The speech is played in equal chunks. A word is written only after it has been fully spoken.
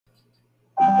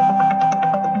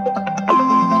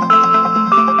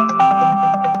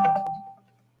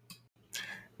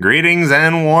Greetings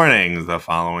and warnings. The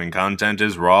following content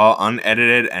is raw,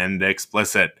 unedited, and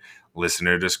explicit.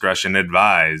 Listener discretion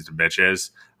advised, bitches.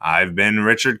 I've been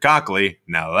Richard Cockley.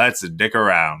 Now let's dick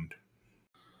around.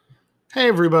 Hey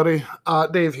everybody,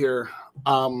 Dave here.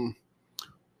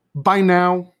 By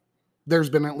now, there's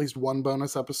been at least one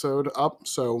bonus episode up,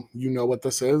 so you know what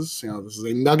this is. This is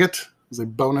a Nugget. This is a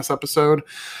bonus episode.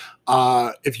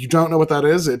 If you don't know what that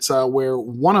is, it's where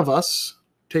one of us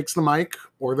takes the mic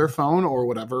or their phone or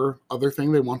whatever other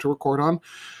thing they want to record on,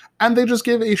 and they just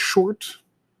give a short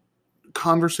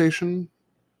conversation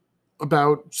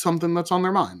about something that's on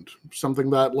their mind. Something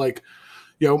that,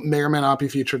 may or may not be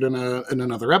featured in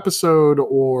another episode,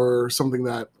 or something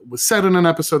that was said in an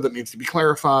episode that needs to be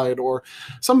clarified, or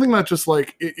something that just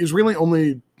is really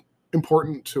only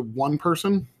important to one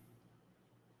person,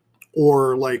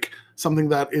 or something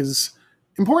that is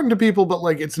important to people, but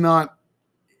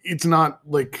it's not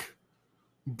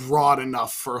broad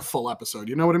enough for a full episode.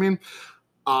 You know what I mean?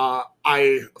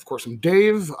 I, of course, am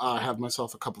Dave. I have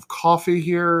myself a cup of coffee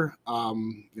here.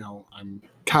 I'm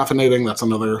caffeinating. That's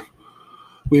another.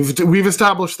 We've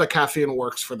established that caffeine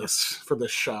works for this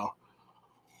show.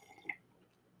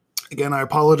 Again, I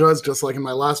apologize. Just like in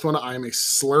my last one, I am a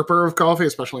slurper of coffee,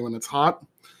 especially when it's hot.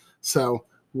 So,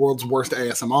 world's worst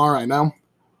ASMR. I know.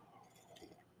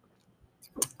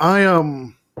 I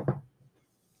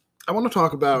want to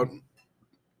talk about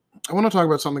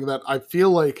something that I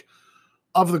feel like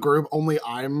of the group only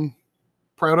I'm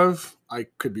proud of. I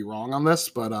could be wrong on this,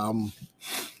 but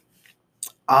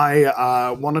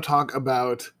I want to talk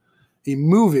about a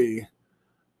movie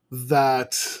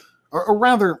that, or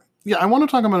rather, I want to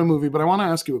talk about a movie, but I want to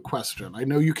ask you a question. I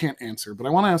know you can't answer, but I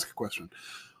want to ask a question.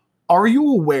 Are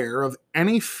you aware of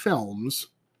any films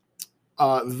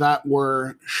that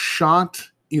were shot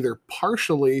either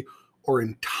partially or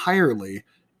entirely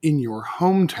in your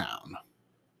hometown?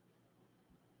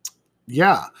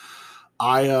 Yeah.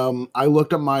 I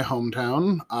looked up my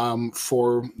hometown.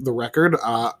 For the record,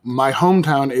 my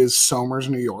hometown is Somers,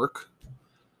 New York.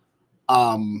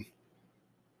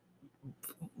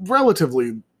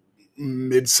 Relatively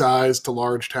mid-sized to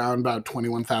large town, about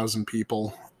 21,000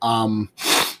 people.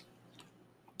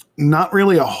 Not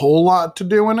really a whole lot to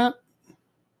do in it.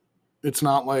 It's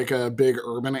not like a big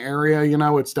urban area,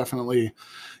 it's definitely,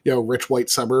 rich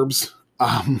white suburbs.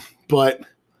 But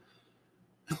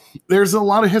there's a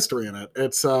lot of history in it.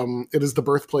 It is the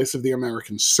birthplace of the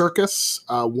American circus.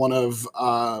 One of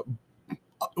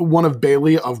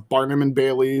Bailey, of Barnum and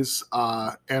Bailey's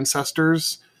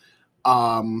ancestors,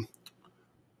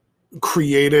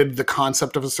 created the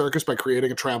concept of a circus by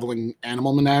creating a traveling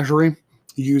animal menagerie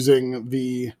using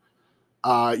the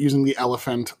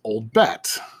elephant Old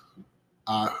Bet,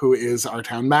 who is our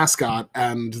town mascot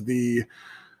and the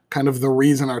kind of the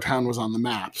reason our town was on the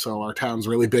map. So our town's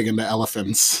really big into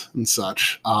elephants and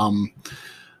such.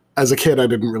 As a kid, I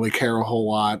didn't really care a whole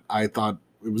lot. I thought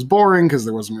it was boring because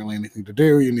there wasn't really anything to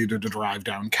do. You needed to drive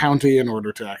down county in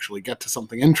order to actually get to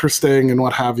something interesting and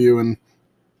what have you.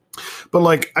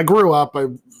 But I grew up, I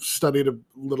studied a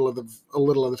little of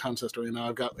the town's history, and now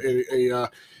I've got a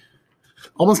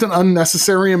almost an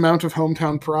unnecessary amount of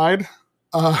hometown pride.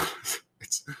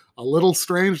 It's a little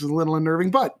strange, it's a little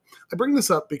unnerving, but I bring this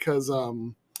up because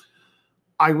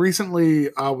I recently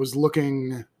was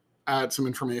looking at some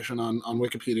information on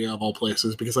Wikipedia, of all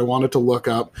places, because I wanted to look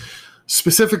up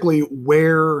specifically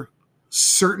where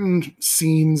certain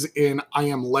scenes in I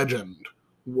Am Legend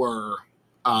were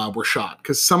shot,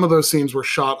 because some of those scenes were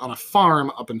shot on a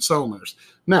farm up in Somers.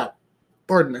 Now,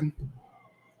 pardon me.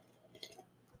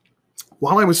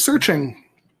 While I was searching,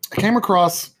 I came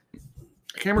across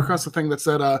the thing that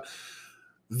said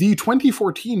the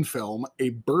 2014 film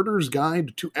A Birder's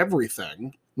Guide to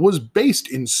Everything was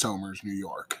based in Somers, New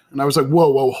York. And I was like,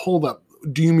 whoa, hold up.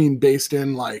 Do you mean based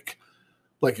in like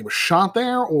it was shot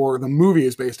there, or the movie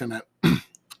is based in it?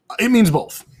 It means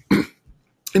both.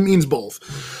 It means both.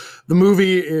 The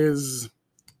movie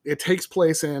takes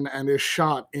place in and is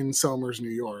shot in Somers, New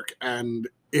York. And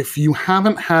if you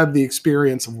haven't had the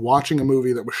experience of watching a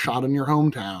movie that was shot in your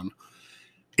hometown,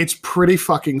 it's pretty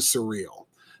fucking surreal.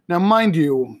 Now, mind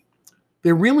you,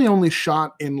 they really only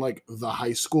shot in the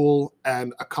high school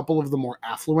and a couple of the more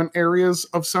affluent areas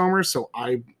of Somers. So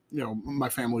my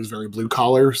family's very blue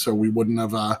collar, so we wouldn't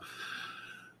have,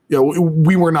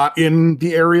 we were not in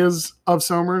the areas of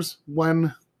Somers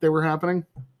when they were happening,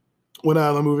 when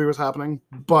the movie was happening.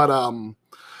 But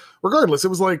regardless, it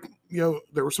was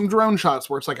there were some drone shots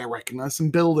where it's I recognize some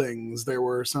buildings. There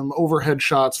were some overhead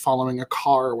shots following a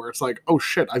car where it's oh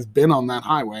shit, I've been on that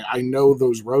highway. I know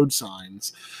those road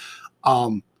signs.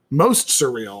 Most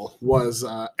surreal was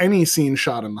any scene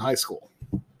shot in the high school.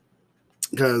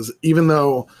 because even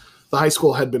though the high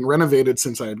school had been renovated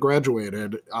since I had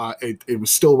graduated, it was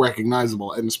still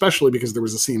recognizable, and especially because there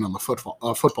was a scene on the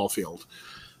football field.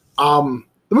 The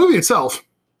movie itself,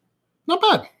 not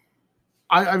bad.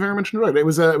 I very much enjoyed it. It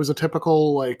was a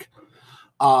typical like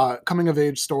coming of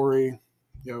age story.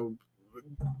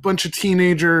 Bunch of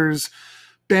teenagers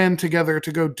band together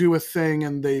to go do a thing,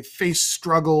 and they face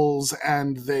struggles,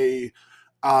 and they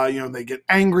get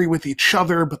angry with each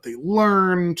other, but they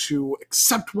learn to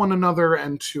accept one another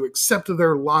and to accept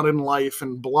their lot in life,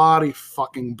 and blah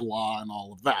fucking blah and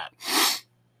all of that.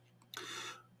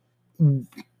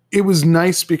 It was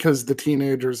nice because the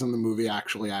teenagers in the movie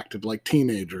actually acted like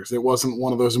teenagers. It wasn't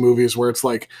one of those movies where it's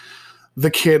like the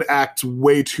kid acts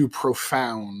way too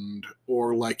profound,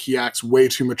 or like he acts way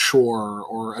too mature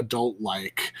or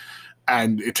adult-like,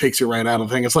 and it takes you right out of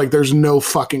the thing. It's like, there's no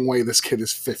fucking way this kid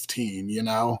is 15, you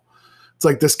know? It's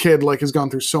like this kid like has gone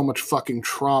through so much fucking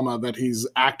trauma that he's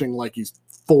acting like he's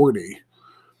 40.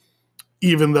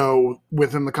 Even though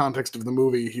within the context of the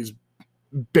movie, he's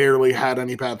barely had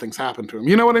any bad things happen to him.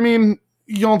 You know what I mean?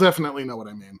 Y'all definitely know what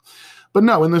I mean. But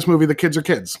no, in this movie, the kids are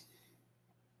kids.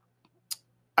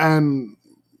 And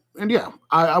yeah,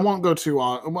 I won't go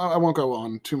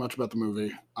on too much about the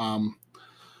movie.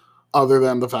 Other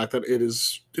than the fact that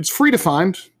it's free to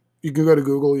find. You can go to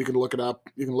Google, you can look it up.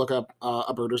 You can look up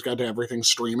A Birder's Guide to Everything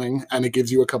streaming, and it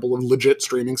gives you a couple of legit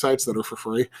streaming sites that are for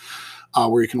free,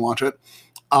 where you can watch it.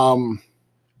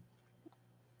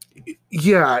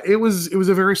 Yeah, it was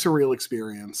a very surreal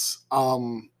experience.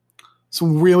 Some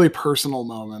really personal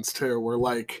moments too, where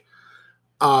like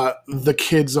the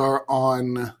kids are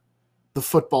on the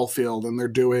football field and they're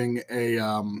doing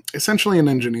essentially an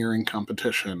engineering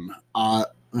competition.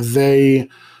 They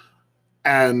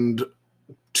and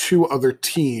two other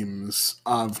teams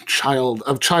of child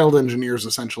engineers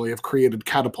essentially have created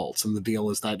catapults, and the deal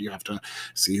is that you have to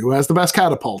see who has the best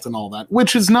catapult and all that,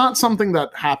 which is not something that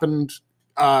happened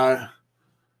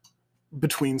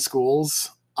between schools,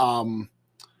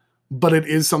 but it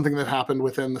is something that happened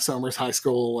within the Somers High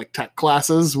School like tech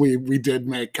classes. We did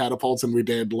make catapults, and we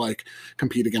did like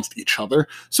compete against each other.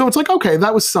 So it's like, okay,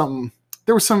 there was some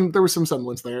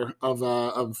semblance there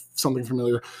of something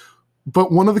familiar.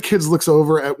 But one of the kids looks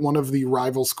over at one of the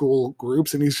rival school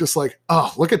groups, and he's just like,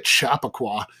 "Oh, look at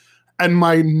Chappaqua," and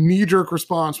my knee-jerk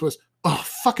response was, "Oh,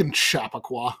 fucking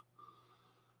Chappaqua."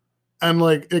 And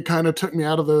like, it kind of took me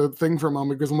out of the thing for a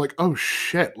moment, because I'm like, oh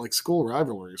shit, like school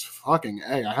rivalries, fucking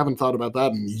A, I haven't thought about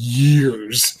that in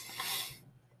years.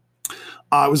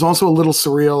 It was also a little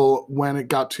surreal when it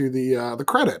got to the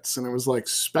credits, and it was like,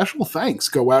 special thanks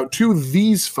go out to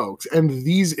these folks and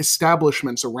these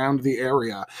establishments around the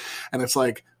area. And it's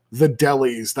like the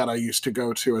delis that I used to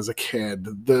go to as a kid,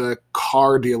 the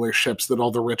car dealerships that all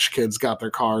the rich kids got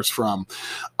their cars from,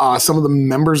 some of the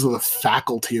members of the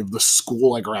faculty of the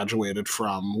school I graduated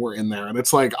from were in there. And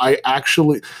it's like,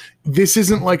 this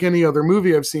isn't like any other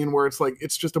movie I've seen where it's like,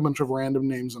 it's just a bunch of random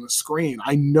names on a screen.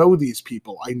 I know these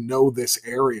people. I know this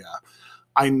area.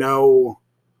 I know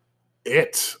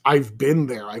it. I've been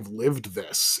there. I've lived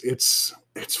this. It's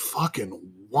fucking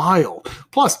wild.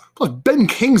 Plus Ben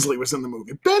Kingsley was in the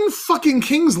movie. Ben fucking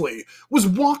Kingsley was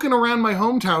walking around my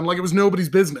hometown like it was nobody's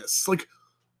business. Like,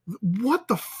 what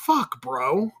the fuck,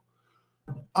 bro?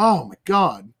 Oh my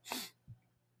god.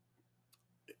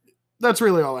 That's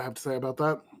really all I have to say about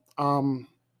that.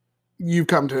 You've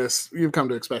come to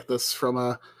expect this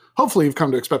from hopefully you've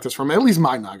come to expect this from at least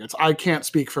my Nuggets. I can't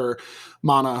speak for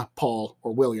Mana, Paul,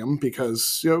 or William,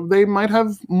 because they might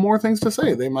have more things to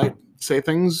say. They might say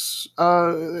things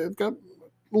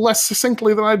less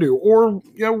succinctly than I do, or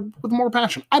with more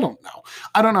passion. I don't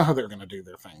know how they're going to do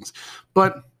their things,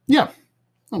 but yeah,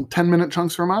 10-minute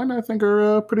chunks for mine I think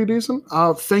are pretty decent.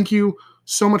 Thank you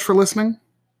so much for listening.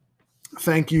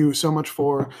 Thank you so much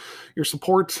for your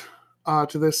support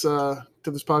to this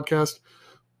podcast.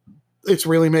 It's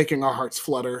really making our hearts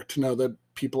flutter to know that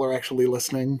people are actually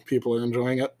listening, people are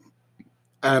enjoying it,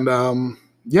 and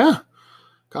yeah.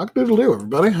 Cock-a-doodle-doo,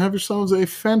 everybody. Have yourselves a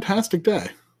fantastic day.